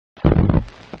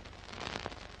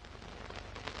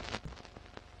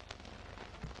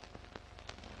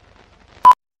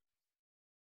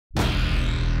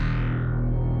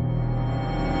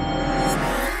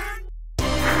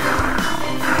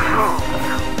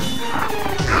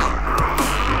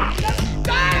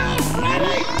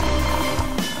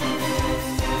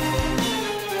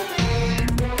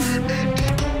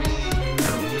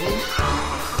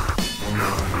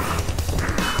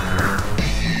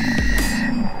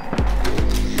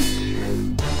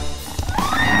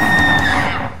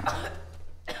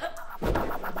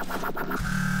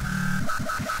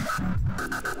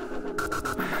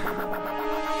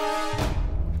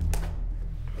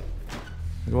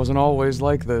always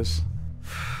like this.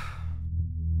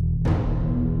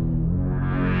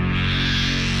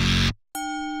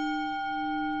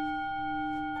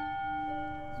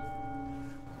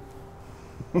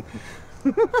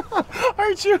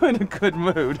 Aren't you in a good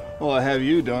mood? Well, I have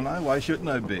you, don't I? Why shouldn't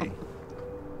I be?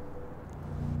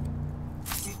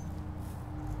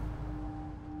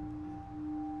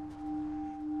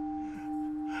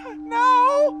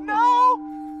 No! No!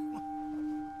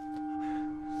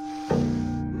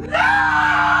 No!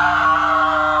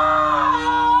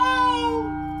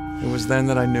 It was then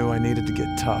that I knew I needed to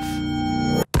get tough.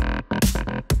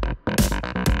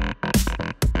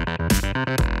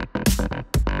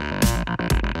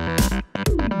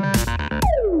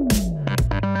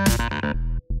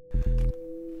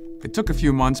 It took a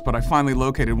few months, but I finally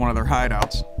located one of their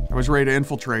hideouts. I was ready to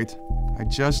infiltrate. I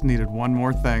just needed one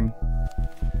more thing.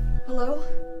 Hello?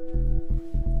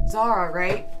 Zara,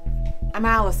 right? I'm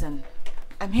Alisyn.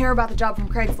 I'm here about the job from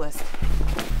Craigslist.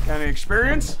 Got any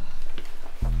experience?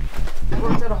 I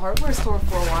worked at a hardware store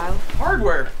for a while.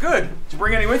 Hardware, good. Did you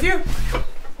bring any with you?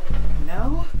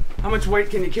 No? How much weight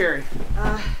can you carry?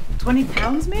 20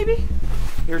 pounds maybe?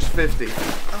 Here's 50.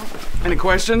 Oh. Any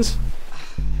questions?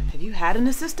 Have you had an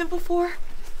assistant before?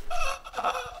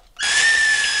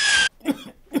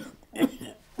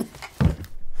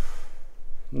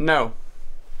 No.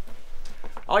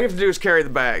 All you have to do is carry the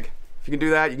bag. If you can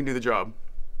do that, you can do the job.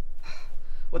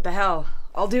 What the hell?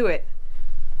 I'll do it.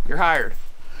 You're hired.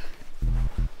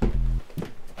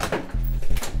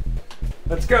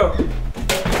 Let's go.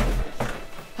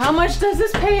 How much does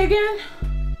this pay again?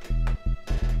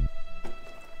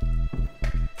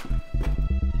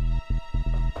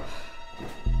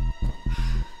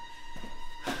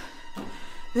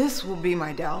 This will be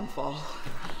my downfall.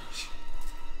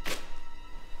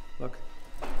 Look.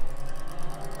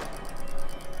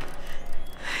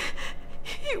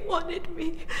 He wanted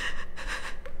me.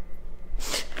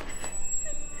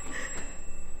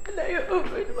 And I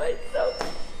opened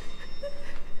myself.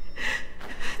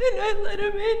 And I let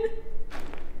him in.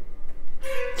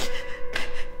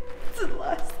 It's the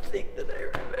last thing that I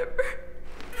remember.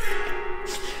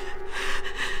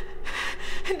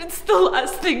 And it's the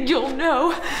last thing you'll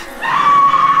know.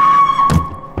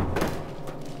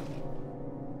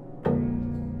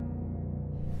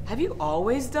 Have you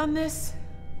always done this?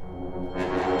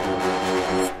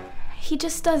 He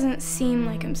just doesn't seem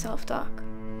like himself, Doc.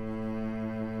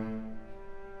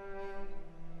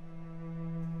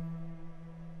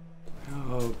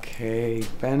 Okay,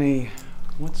 Benny,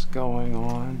 what's going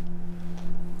on?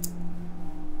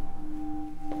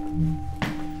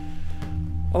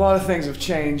 A lot of things have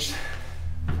changed.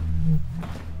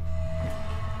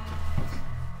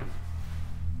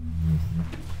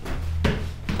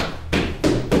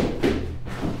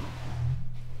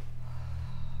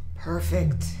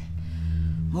 Perfect.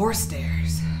 More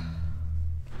stairs.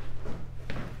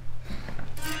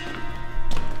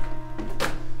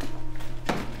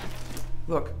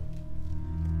 Look.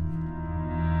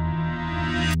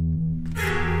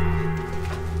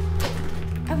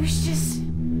 I was just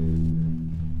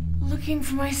looking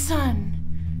for my son.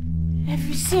 Have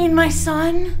you seen my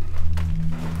son?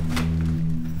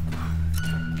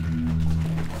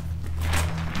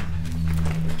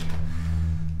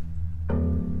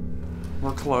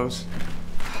 We're close.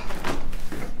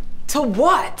 To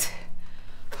what?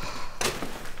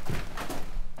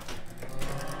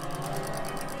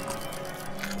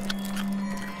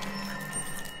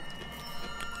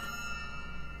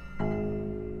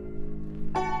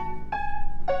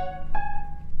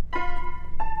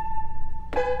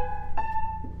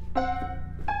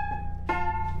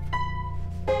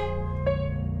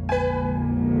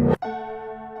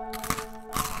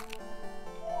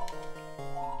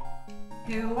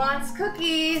 Who wants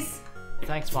cookies?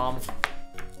 Thanks, Mom.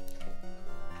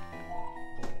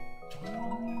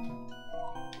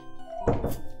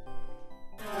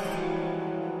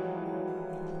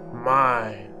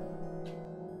 Mine.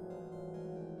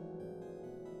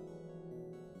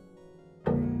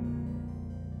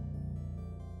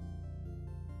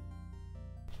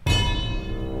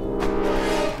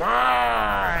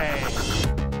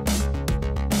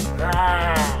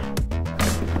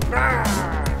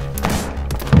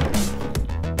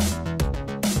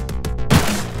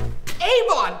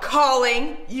 Avon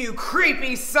calling, you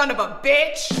creepy son of a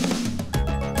bitch!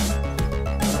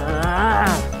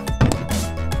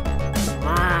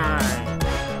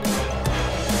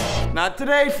 Not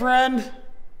today, friend.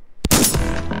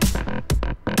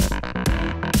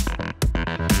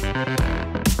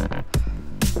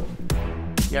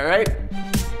 You all right?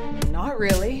 Not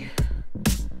really.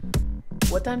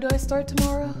 What time do I start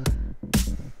tomorrow?